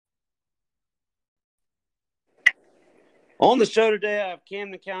On the show today, I have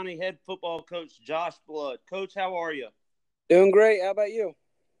Camden County head football coach Josh Blood. Coach, how are you? Doing great. How about you?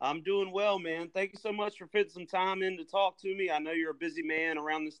 I'm doing well, man. Thank you so much for fitting some time in to talk to me. I know you're a busy man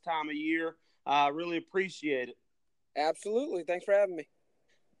around this time of year. I really appreciate it. Absolutely. Thanks for having me.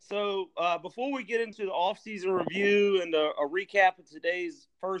 So before we get into the offseason review and a recap of today's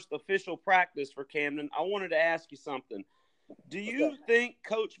first official practice for Camden, I wanted to ask you something. Do you think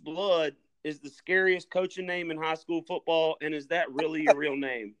Coach Blood is the scariest coaching name in high school football, and is that really your real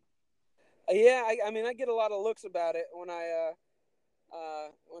name? Yeah, I mean, I get a lot of looks about it when I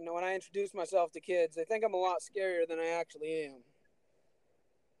introduce myself to kids. They think I'm a lot scarier than I actually am.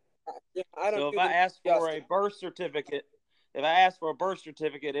 I don't So if do I them asked for a justice. birth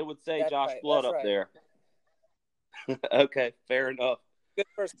certificate, it would say That's Josh right. Blood That's up right. there. Okay, fair enough. Good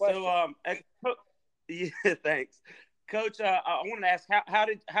first So, question. yeah, thanks, Coach. I wanted to ask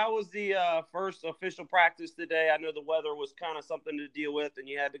how was the first official practice today? I know the weather was kind of something to deal with, and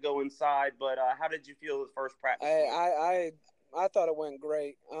you had to go inside. But how did you feel the first I practice went? I I, I thought it went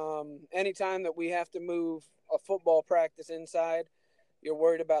great. Anytime that we have to move a football practice inside, you're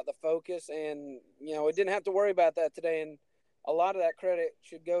worried about the focus, and it didn't have to worry about that today. And a lot of that credit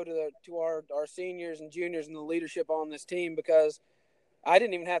should go to our seniors and juniors and the leadership on this team, because I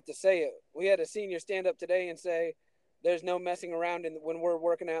didn't even have to say it. We had a senior stand up today and say, "There's no messing around when we're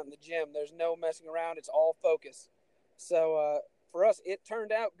working out in the gym. There's no messing around. It's all focus." So for us, it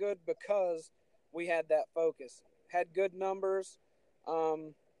turned out good because we had that focus. Had good numbers.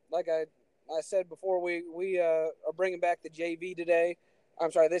 Like I said before, we are bringing back the JV today.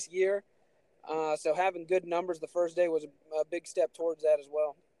 I'm sorry, this year. So having good numbers the first day was a big step towards that as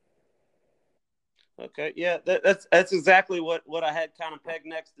well. Okay, yeah, that's exactly what I had kind of pegged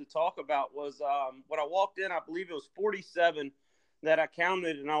next to talk about was when I walked in. I believe it was 47 that I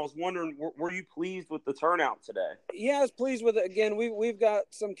counted, and I was wondering, were you pleased with the turnout today? Yeah, I was pleased with it. Again, we've got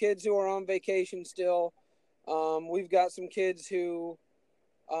some kids who are on vacation still. We've got some kids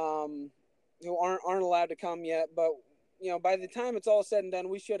um, who aren't allowed to come yet. But by the time it's all said and done,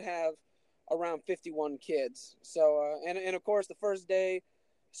 we should have around 51 kids. So and of course, the first day,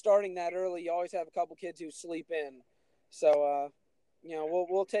 starting that early, you always have a couple kids who sleep in. So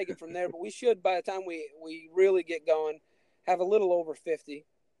we'll take it from there. But we should, by the time we really get going, have a little over 50.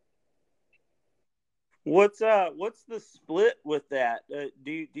 What's the split with that?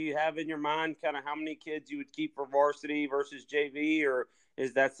 Do you have in your mind kind of how many kids you would keep for varsity versus JV, or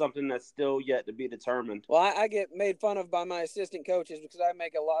is that something that's still yet to be determined? Well, I get made fun of by my assistant coaches because I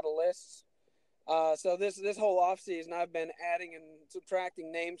make a lot of lists. So this whole off season, I've been adding and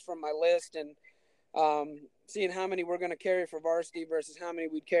subtracting names from my list and seeing how many we're going to carry for varsity versus how many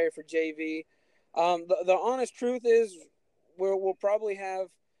we'd carry for JV. The honest truth is we'll probably have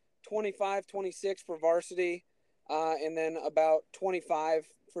 25, 26 for varsity, and then about 25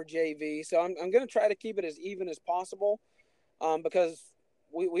 for JV. So I'm going to try to keep it as even as possible, because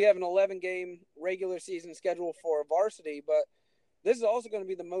we have an 11-game regular season schedule for varsity, but this is also going to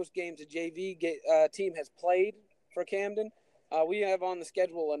be the most games a JV team has played for Camden. We have on the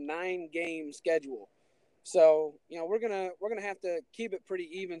schedule a 9-game schedule, so we're gonna have to keep it pretty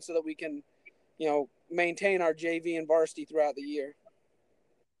even so that we can maintain our JV and varsity throughout the year.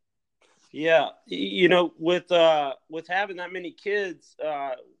 Yeah, with having that many kids,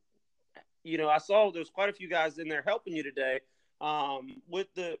 I saw there's quite a few guys in there helping you today.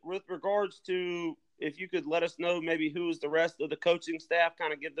 With regards to, if you could let us know maybe who is the rest of the coaching staff,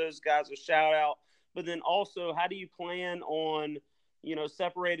 kind of give those guys a shout out. But then also, how do you plan on,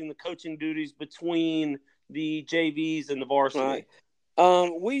 separating the coaching duties between the JVs and the All right.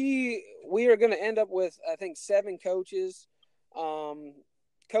 varsity? We are going to end up with, I think, 7 coaches. Um,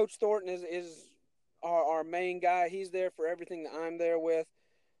 Coach Thornton is our main guy. He's there for everything that I'm there with.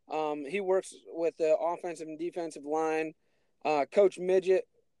 He works with the offensive and defensive line. Coach Midget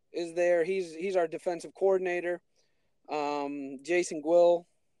is there. He's our defensive coordinator. Jason Gwill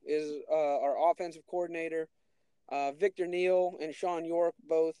is our offensive coordinator. Victor Neal and Sean York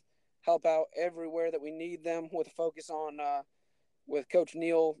both help out everywhere that we need them, with a focus on with Coach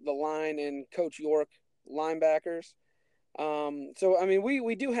Neal, the line, and Coach York, linebackers. So, I mean,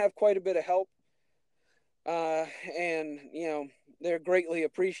 we do have quite a bit of help, and, they're greatly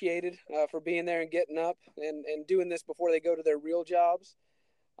appreciated for being there and getting up and doing this before they go to their real jobs.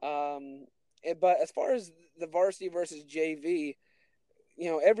 But as far as the varsity versus JV,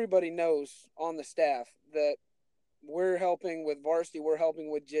 everybody knows on the staff that we're helping with varsity, we're helping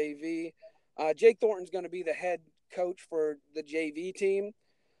with JV. Jake Thornton's going to be the head coach for the JV team,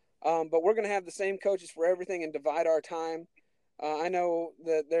 but we're going to have the same coaches for everything and divide our time. I know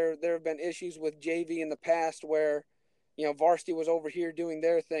that there have been issues with JV in the past where varsity was over here doing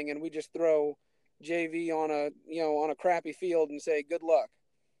their thing, and we just throw JV on a crappy field and say good luck.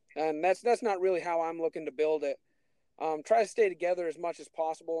 And that's not really how I'm looking to build it. Try to stay together as much as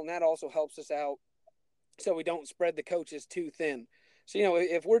possible, and that also helps us out so we don't spread the coaches too thin. So,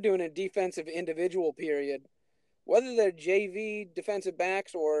 if we're doing a defensive individual period, whether they're JV defensive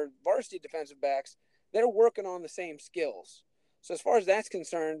backs or varsity defensive backs, they're working on the same skills. So as far as that's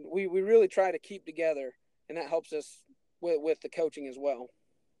concerned, we really try to keep together, and that helps us with the coaching as well.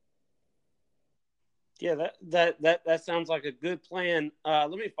 Yeah, that sounds like a good plan. Let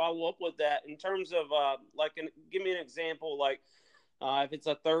me follow up with that in terms of give me an example. Like if it's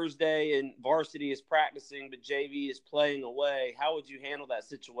a Thursday and varsity is practicing but JV is playing away, how would you handle that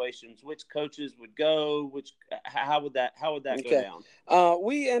situation? Which coaches would go? How would that Okay. go down?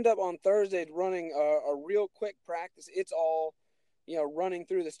 We end up on Thursdays running a real quick practice. It's all running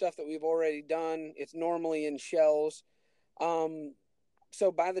through the stuff that we've already done. It's normally in shells. So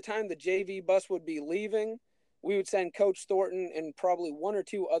by the time the JV bus would be leaving, we would send Coach Thornton and probably one or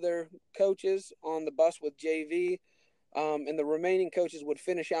two other coaches on the bus with JV, and the remaining coaches would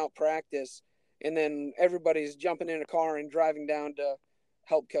finish out practice, and then everybody's jumping in a car and driving down to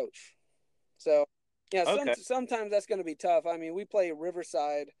help coach. So, Okay. sometimes that's going to be tough. I mean, we play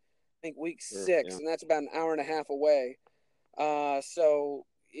Riverside, I think week 6, and that's about an hour and a half away. So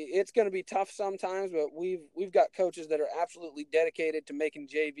it's going to be tough sometimes, but we've got coaches that are absolutely dedicated to making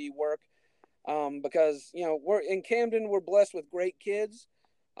JV work. Because we're in Camden, we're blessed with great kids,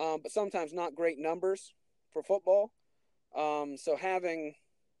 but sometimes not great numbers for football. So having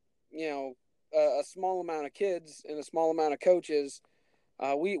a small amount of kids and a small amount of coaches,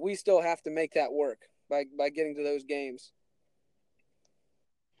 we still have to make that work by getting to those games.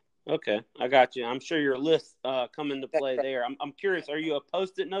 Okay, I got you. I'm sure your lists come into play there. I'm curious, are you a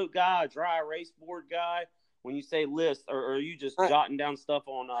Post-it note guy, a dry erase board guy? When you say list, or are you just jotting down stuff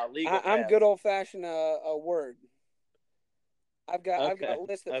on legal pads? I'm good old-fashioned a Word. I've got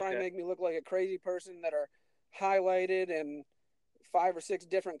lists that try and make me look like a crazy person that are highlighted in 5 or 6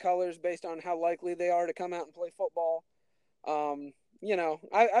 different colors based on how likely they are to come out and play football.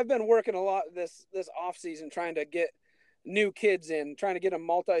 I've been working a lot this off season trying to get new kids in, trying to get them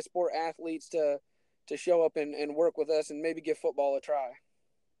multi-sport athletes to show up and work with us and maybe give football a try.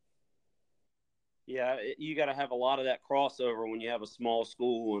 Yeah, you got to have a lot of that crossover when you have a small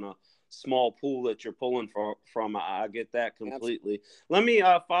school and a small pool that you're pulling from. I get that completely. Absolutely. Let me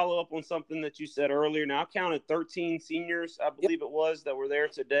follow up on something that you said earlier. Now, I counted 13 seniors, I believe it was, that were there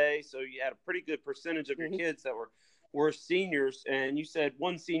today. So you had a pretty good percentage of your kids that were seniors. And you said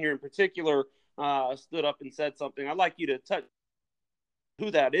one senior in particular stood up and said something. I'd like you to touch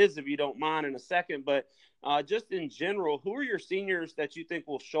who that is, if you don't mind, in a second. But just in general, who are your seniors that you think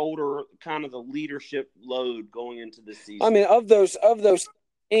will shoulder kind of the leadership load going into this season? I mean, of those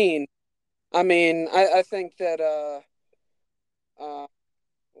 13, I mean, I think that hold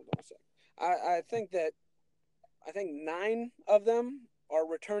on a second. I think 9 of them are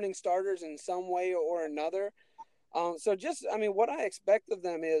returning starters in some way or another. So just, I mean, what I expect of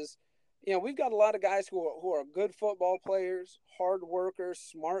them is, we've got a lot of guys who are good football players, hard workers,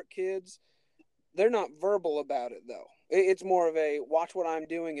 smart kids. They're not verbal about it, though. It's more of a watch what I'm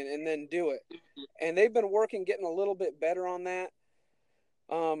doing and then do it. And they've been getting a little bit better on that.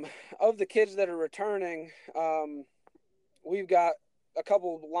 Of the kids that are returning, we've got a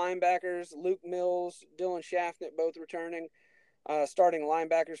couple of linebackers, Luke Mills, Dylan Schaffnet, both returning, starting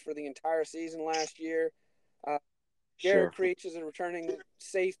linebackers for the entire season last year. Jared Creech is a returning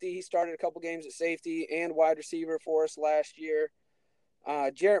safety. He started a couple games at safety and wide receiver for us last year.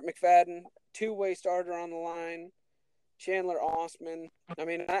 Jarrett McFadden, 2-way starter on the line. Chandler Osman. I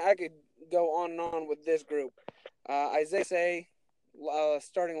mean, I could go on and on with this group. Isaiah Say,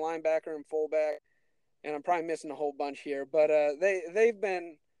 starting linebacker and fullback. And I'm probably missing a whole bunch here. But they've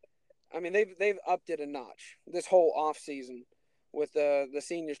upped it a notch this whole off season with the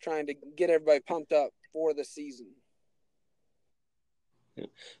seniors trying to get everybody pumped up for the season.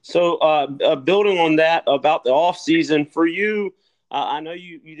 So building on that about the off season for you, I know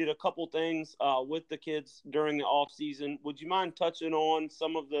you did a couple things with the kids during the off season. Would you mind touching on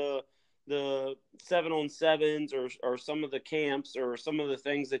some of the 7-on-7s or some of the camps or some of the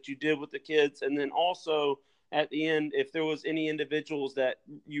things that you did with the kids? And then also at the end, if there was any individuals that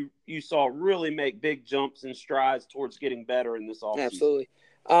you saw really make big jumps and strides towards getting better in this off season. Absolutely.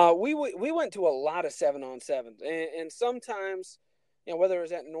 We went to a lot of 7-on-7s, and sometimes, whether it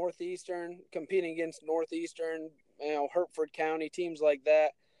was at Northeastern, competing against Northeastern, Hertford County, teams like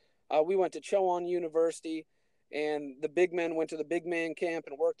that. We went to Chowan University, and the big men went to the big man camp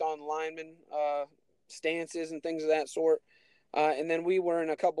and worked on linemen stances and things of that sort. And then we were in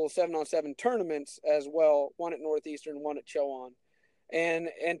a couple of 7-on-7 tournaments as well, one at Northeastern, one at Chowan. And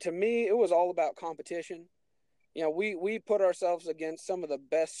to me, it was all about competition. We put ourselves against some of the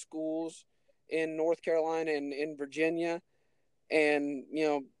best schools in North Carolina and in Virginia. And,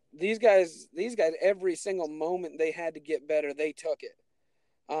 these guys, every single moment they had to get better, they took it.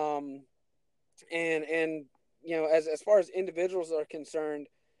 And as far as individuals are concerned,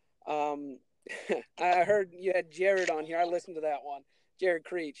 I heard you had Jared on here. I listened to that one, Jared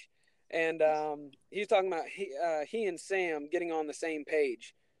Creech, and he was talking about he and Sam getting on the same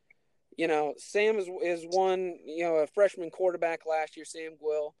page. Sam is one, a freshman quarterback last year, Sam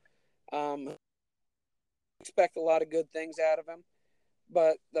Gwill. Expect a lot of good things out of him.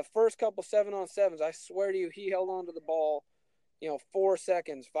 But the first couple 7-on-7s, I swear to you, he held on to the ball, 4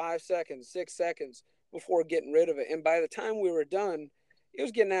 seconds, 5 seconds, 6 seconds before getting rid of it. And by the time we were done, he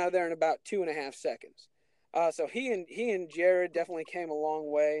was getting out of there in about 2.5 seconds. So he and Jared definitely came a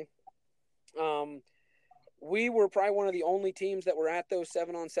long way. We were probably one of the only teams that were at those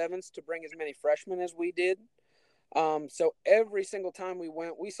 7-on-7s to bring as many freshmen as we did. So every single time we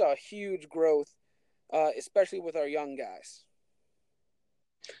went, we saw huge growth, especially with our young guys.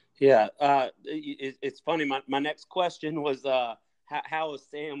 Yeah, it's funny. My next question was, how is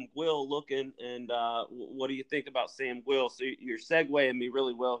Sam Gwill looking, and what do you think about Sam Gwill? So you're segueing me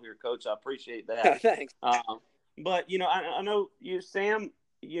really well here, Coach. I appreciate that. Thanks. But I know Sam.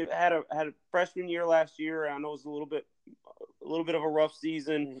 You had a freshman year last year. I know it was a little bit of a rough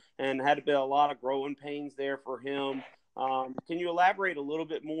season, and had to be a lot of growing pains there for him. Can you elaborate a little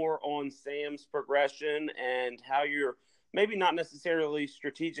bit more on Sam's progression and how you're maybe not necessarily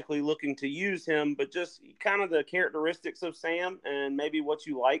strategically looking to use him, but just kind of the characteristics of Sam and maybe what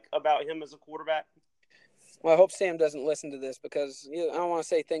you like about him as a quarterback? Well, I hope Sam doesn't listen to this, because I don't want to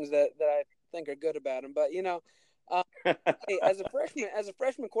say things that I think are good about him. But, hey, as a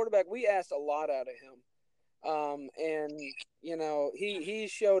freshman quarterback, we asked a lot out of him. And, he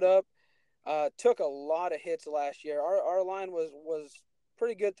showed up, took a lot of hits last year. Our line was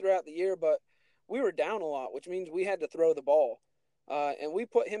pretty good throughout the year, but we were down a lot, which means we had to throw the ball. And we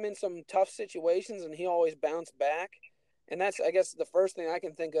put him in some tough situations, and he always bounced back. And that's, I guess, the first thing I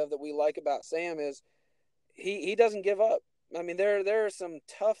can think of that we like about Sam is he doesn't give up. I mean, there are some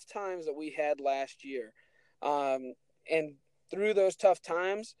tough times that we had last year. And through those tough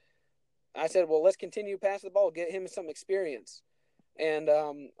times, I said, well, let's continue to pass the ball, get him some experience. And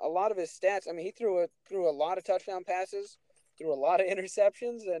a lot of his stats, I mean, he threw a lot of touchdown passes, threw a lot of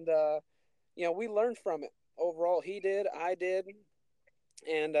interceptions, and we learned from it. Overall, he did, I did.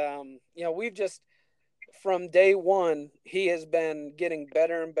 And, we've just, from day one, he has been getting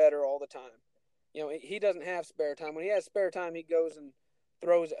better and better all the time. He doesn't have spare time. When he has spare time, he goes and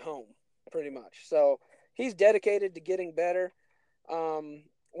throws at home, pretty much. So he's dedicated to getting better.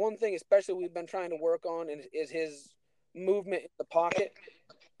 One thing especially we've been trying to work on is his movement in the pocket.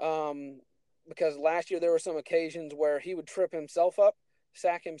 Because last year there were some occasions where he would trip himself up,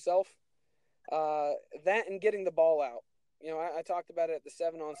 sack himself. That and getting the ball out. I talked about it at the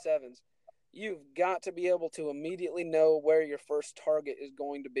 7-on-7s. You've got to be able to immediately know where your first target is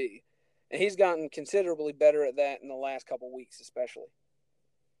going to be. And he's gotten considerably better at that in the last couple of weeks, especially.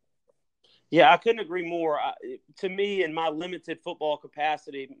 Yeah, I couldn't agree more. To me, in my limited football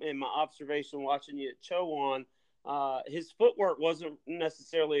capacity, in my observation watching you at Chowan, his footwork wasn't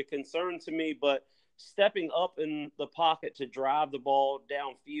necessarily a concern to me, but stepping up in the pocket to drive the ball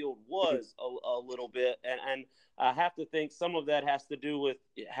downfield was a little bit. And I have to think some of that has to do with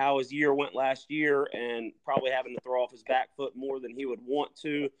how his year went last year and probably having to throw off his back foot more than he would want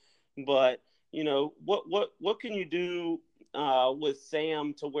to. But, what can you do with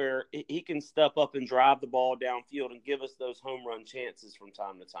Sam to where he can step up and drive the ball downfield and give us those home run chances from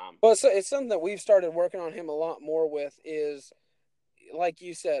time to time? Well, it's something that we've started working on him a lot more with is, like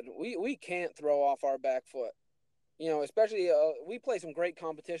you said, we can't throw off our back foot. Especially we play some great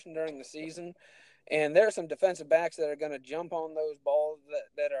competition during the season, and there are some defensive backs that are going to jump on those balls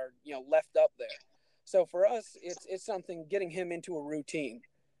that are left up there. So for us, it's something getting him into a routine.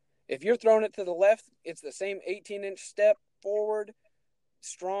 If you're throwing it to the left, it's the same 18-inch step forward,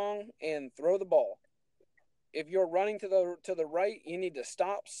 strong, and throw the ball. If you're running to the right, you need to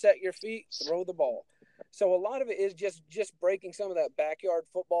stop, set your feet, throw the ball. So a lot of it is just breaking some of that backyard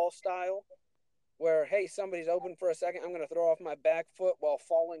football style where, hey, somebody's open for a second, I'm going to throw off my back foot while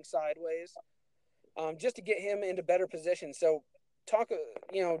falling sideways, just to get him into better position. So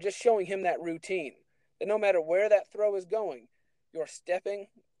just showing him that routine, that no matter where that throw is going, you're stepping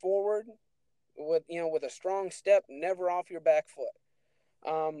forward with a strong step, never off your back foot.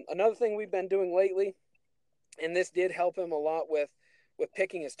 Another thing we've been doing lately, and this did help him a lot with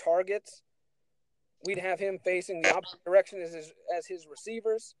picking his targets. We'd have him facing the opposite direction as his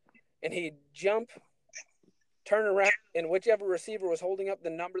receivers, and he'd jump, turn around, and whichever receiver was holding up the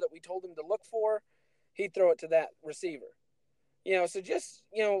number that we told him to look for, he'd throw it to that receiver. So just,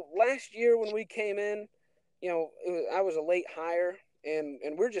 last year when we came in, I was a late hire,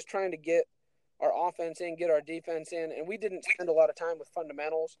 and we're just trying to get our offense in, get our defense in, and we didn't spend a lot of time with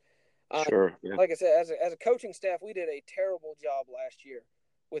fundamentals. Sure. Yeah. Like I said, as a coaching staff, we did a terrible job last year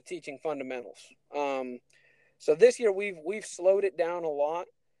with teaching fundamentals. So this year we've slowed it down a lot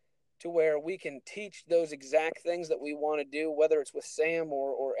to where we can teach those exact things that we want to do, whether it's with Sam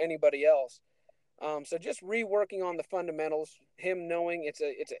or anybody else. So just reworking on the fundamentals, him knowing it's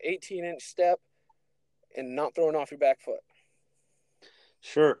an 18-inch step and not throwing off your back foot.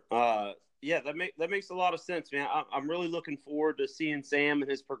 Sure. Yeah, that makes a lot of sense, man. I'm really looking forward to seeing Sam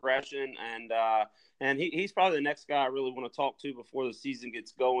and his progression, and he's probably the next guy I really want to talk to before the season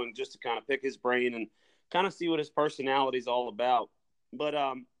gets going, just to kind of pick his brain and kind of see what his personality is all about. But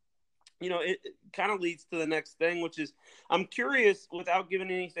it kind of leads to the next thing, which is I'm curious, without giving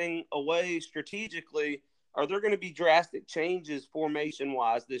anything away strategically, are there going to be drastic changes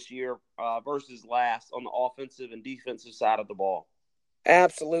formation-wise this year versus last on the offensive and defensive side of the ball?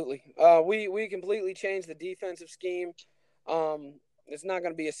 Absolutely. We completely changed the defensive scheme. It's not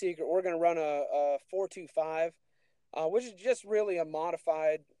going to be a secret. We're going to run a 4-2-5, which is just really a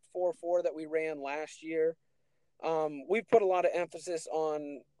modified 4-4 that we ran last year. We put a lot of emphasis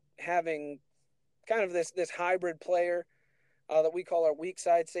on having kind of this hybrid player that we call our weak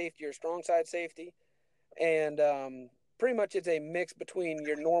side safety or strong side safety. And pretty much it's a mix between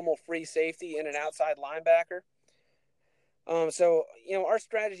your normal free safety and an outside linebacker. So our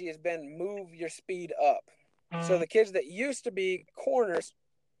strategy has been move your speed up. So the kids that used to be corners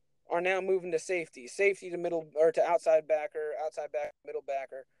are now moving to safety to middle or to outside backer, middle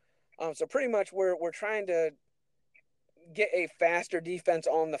backer. So pretty much we're trying to get a faster defense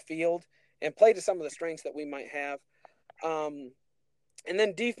on the field and play to some of the strengths that we might have. And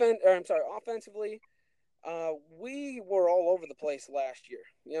then offensively, we were all over the place last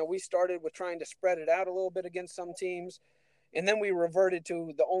year. We started with trying to spread it out a little bit against some teams. And then we reverted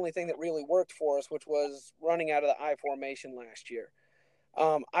to the only thing that really worked for us, which was running out of the I formation last year.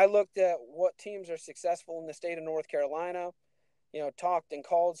 I looked at what teams are successful in the state of North Carolina, talked and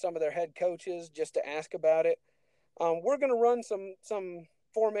called some of their head coaches just to ask about it. We're going to run some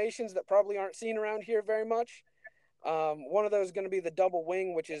formations that probably aren't seen around here very much. One of those is going to be the double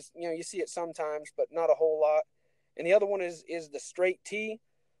wing, which is, you see it sometimes, but not a whole lot. And the other one is the straight T,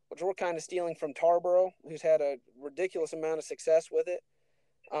 which we're kind of stealing from Tarboro, who's had a ridiculous amount of success with it.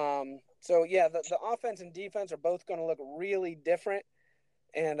 So, yeah, the offense and defense are both going to look really different.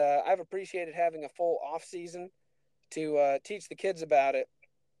 And I've appreciated having a full off season to teach the kids about it.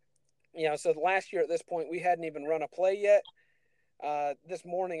 So last year at this point, we hadn't even run a play yet. This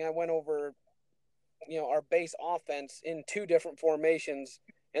morning I went over, our base offense in 2 different formations,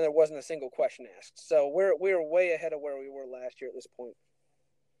 and there wasn't a single question asked. So we're way ahead of where we were last year at this point.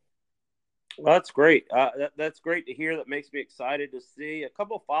 Well, that's great. That's great to hear. That makes me excited to see. A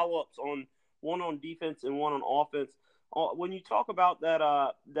couple of follow-ups one on defense and one on offense. When you talk about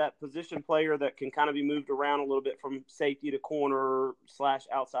that position player that can kind of be moved around a little bit from safety to corner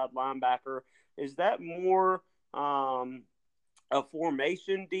 / outside linebacker, is that more a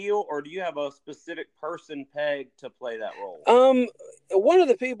formation deal, or do you have a specific person pegged to play that role? One of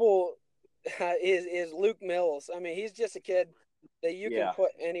the people is Luke Mills. I mean, he's just a kid that you can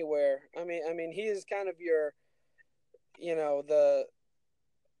put anywhere. I mean, he is kind of your,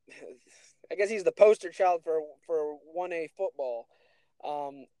 I guess he's the poster child for 1A football.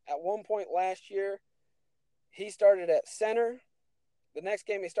 At one point last year, he started at center. The next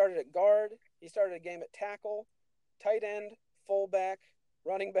game he started at guard. He started a game at tackle, tight end, fullback,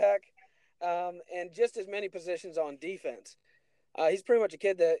 running back, and just as many positions on defense. He's pretty much a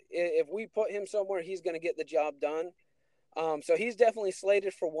kid that if we put him somewhere, he's going to get the job done. So he's definitely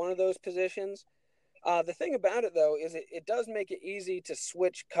slated for one of those positions. The thing about it, though, is it does make it easy to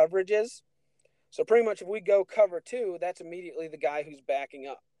switch coverages. So pretty much if we go cover 2, that's immediately the guy who's backing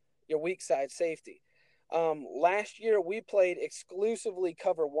up, your weak side safety. Last year we played exclusively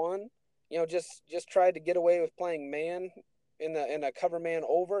cover 1. Just tried to get away with playing man in a cover man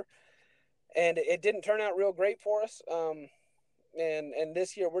over, and it didn't turn out real great for us. And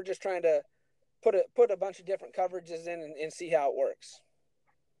this year we're just trying to put a bunch of different coverages in and see how it works.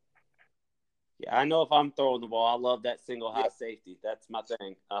 Yeah, I know if I'm throwing the ball, I love that single high safety. That's my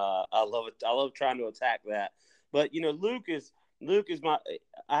thing. I love it. I love trying to attack that. But, Luke is Luke is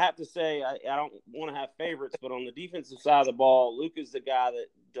I have to say, I don't want to have favorites, but on the defensive side of the ball, Luke is the guy that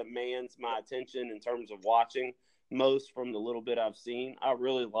demands my attention in terms of watching most from the little bit I've seen. I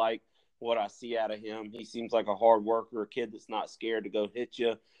really like what I see out of him. He seems like a hard worker, a kid that's not scared to go hit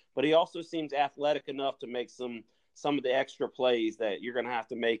you, but he also seems athletic enough to make some of the extra plays that you're going to have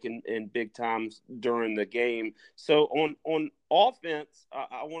to make in big times during the game. So on offense,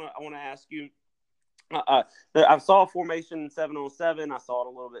 I want to ask you. I saw formation 7-on-7. I saw it a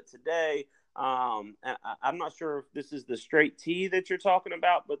little bit today. And I'm not sure if this is the straight T that you're talking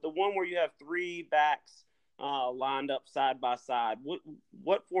about, but the one where you have three backs lined up side by side.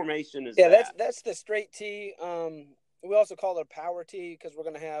 What formation is that? Yeah, that's the straight T. We also call it a power T because we're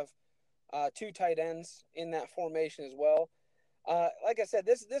going to have two tight ends in that formation as well. Like I said,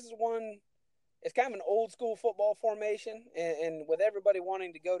 this is one. It's kind of an old school football formation, and with everybody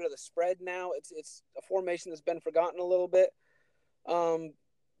wanting to go to the spread now, it's a formation that's been forgotten a little bit.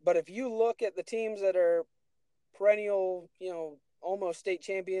 But if you look at the teams that are perennial, almost state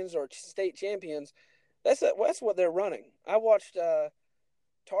champions or state champions, that's what they're running. I watched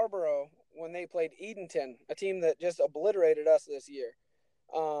Tarboro when they played Edenton, a team that just obliterated us this year.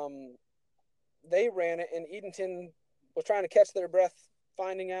 They ran it, and Edenton was trying to catch their breath,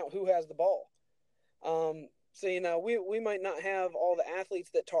 finding out who has the ball. So we might not have all the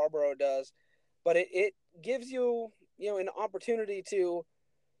athletes that Tarboro does, but it gives you an opportunity to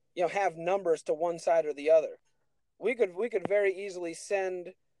have numbers to one side or the other. We could very easily send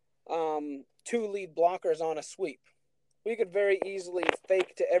two lead blockers on a sweep. We could very easily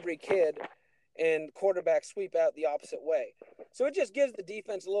fake to every kid and quarterback sweep out the opposite way. So it just gives the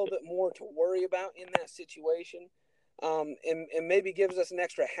defense a little bit more to worry about in that situation. And maybe gives us an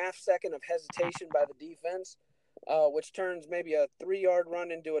extra half second of hesitation by the defense, which turns maybe a 3-yard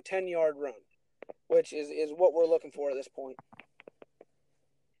run into a 10-yard run, which is what we're looking for at this point.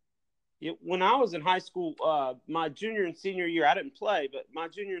 When I was in high school, my junior and senior year, I didn't play, but my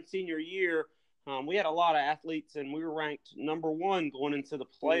junior and senior year, we had a lot of athletes, and we were ranked number 1 going into the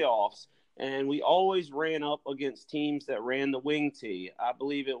playoffs. And we always ran up against teams that ran the wing tee. I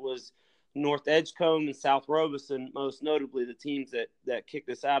believe it was North Edgecombe and South Robeson, most notably the teams that kicked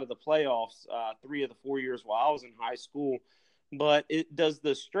us out of the playoffs 3 of the 4 years while I was in high school. But does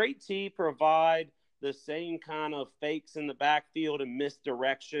the straight T provide the same kind of fakes in the backfield and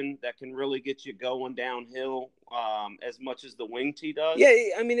misdirection that can really get you going downhill as much as the wing T does? Yeah,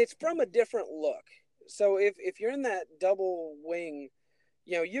 I mean, it's from a different look. So if you're in that double wing,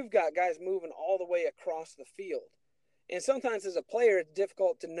 you've got guys moving all the way across the field. And sometimes as a player, it's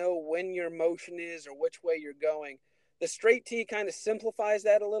difficult to know when your motion is or which way you're going. The straight T kind of simplifies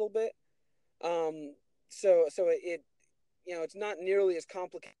that a little bit. So it it's not nearly as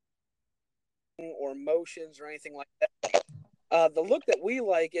complicated or motions or anything like that. The look that we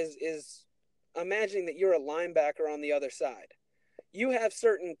like is imagining that you're a linebacker on the other side. You have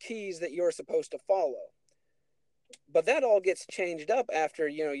certain keys that you're supposed to follow. But that all gets changed up after,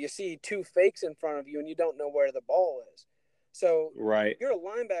 you see two fakes in front of you and you don't know where the ball is. So right. You're a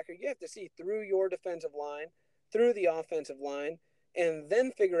linebacker. You have to see through your defensive line, through the offensive line, and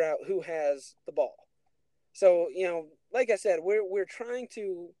then figure out who has the ball. So, like I said, we're trying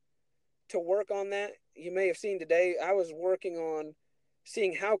to work on that. You may have seen today, I was working on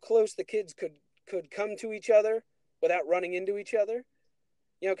seeing how close the kids could come to each other without running into each other.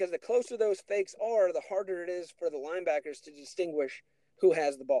 Because the closer those fakes are, the harder it is for the linebackers to distinguish who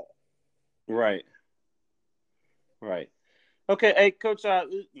has the ball. Right. Okay, hey, Coach,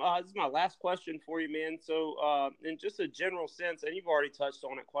 this is my last question for you, man. So in just a general sense, and you've already touched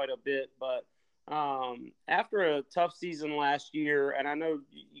on it quite a bit, but after a tough season last year, and I know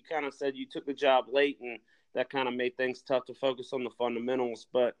you kind of said you took the job late and that kind of made things tough to focus on the fundamentals,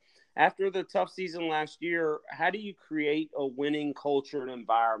 but after the tough season last year, how do you create a winning culture and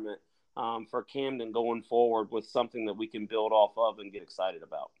environment for Camden going forward with something that we can build off of and get excited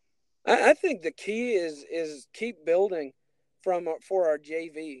about? I think the key is keep building for our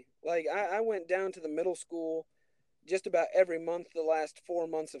JV. Like I went down to the middle school just about every month the last 4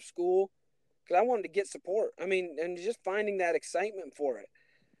 months of school because I wanted to get support. I mean, and just finding that excitement for it.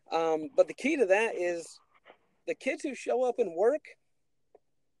 But the key to that is the kids who show up and work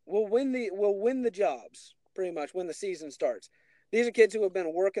will win the jobs pretty much when the season starts. These are kids who have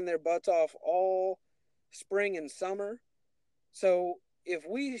been working their butts off all spring and summer. So if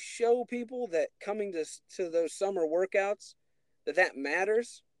we show people that coming to those summer workouts that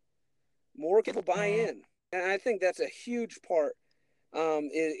matters, more kids will buy in. And I think that's a huge part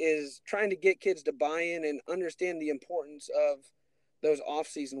is trying to get kids to buy in and understand the importance of those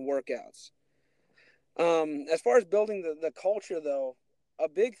off-season workouts. As far as building the culture, though, a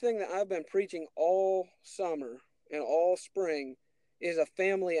big thing that I've been preaching all summer and all spring is a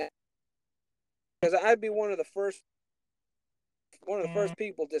family. Because I'd be one of the first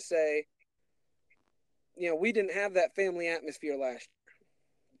people to say, we didn't have that family atmosphere last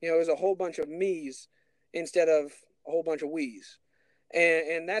year. It was a whole bunch of me's instead of a whole bunch of we's,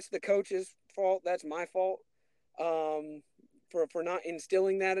 and that's the coach's fault. That's my fault, for not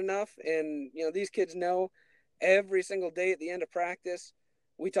instilling that enough. And these kids know every single day at the end of practice,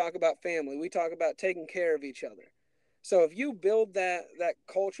 we talk about family. We talk about taking care of each other. So if you build that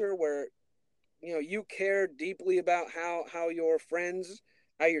culture where you care deeply about how your friends,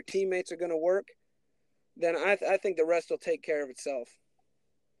 how your teammates are going to work, then I think the rest will take care of itself.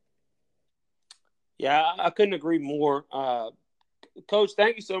 Yeah, I couldn't agree more. Coach,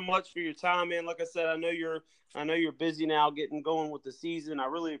 thank you so much for your time, man. Like I said, I know you're busy now getting going with the season. I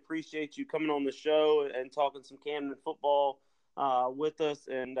really appreciate you coming on the show and talking some Camden football with us.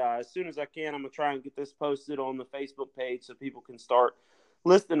 And as soon as I can, I'm gonna try and get this posted on the Facebook page so people can start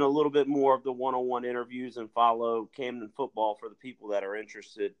listening a little bit more of the one-on-one interviews and follow Camden football for the people that are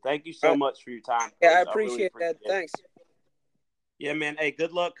interested. Thank you so much for your time, Coach. Yeah, I really appreciate that. appreciate it. Thanks. Yeah, man. Hey,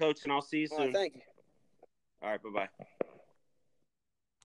 good luck, Coach, and I'll see you All right, soon. thank you. All right, bye-bye.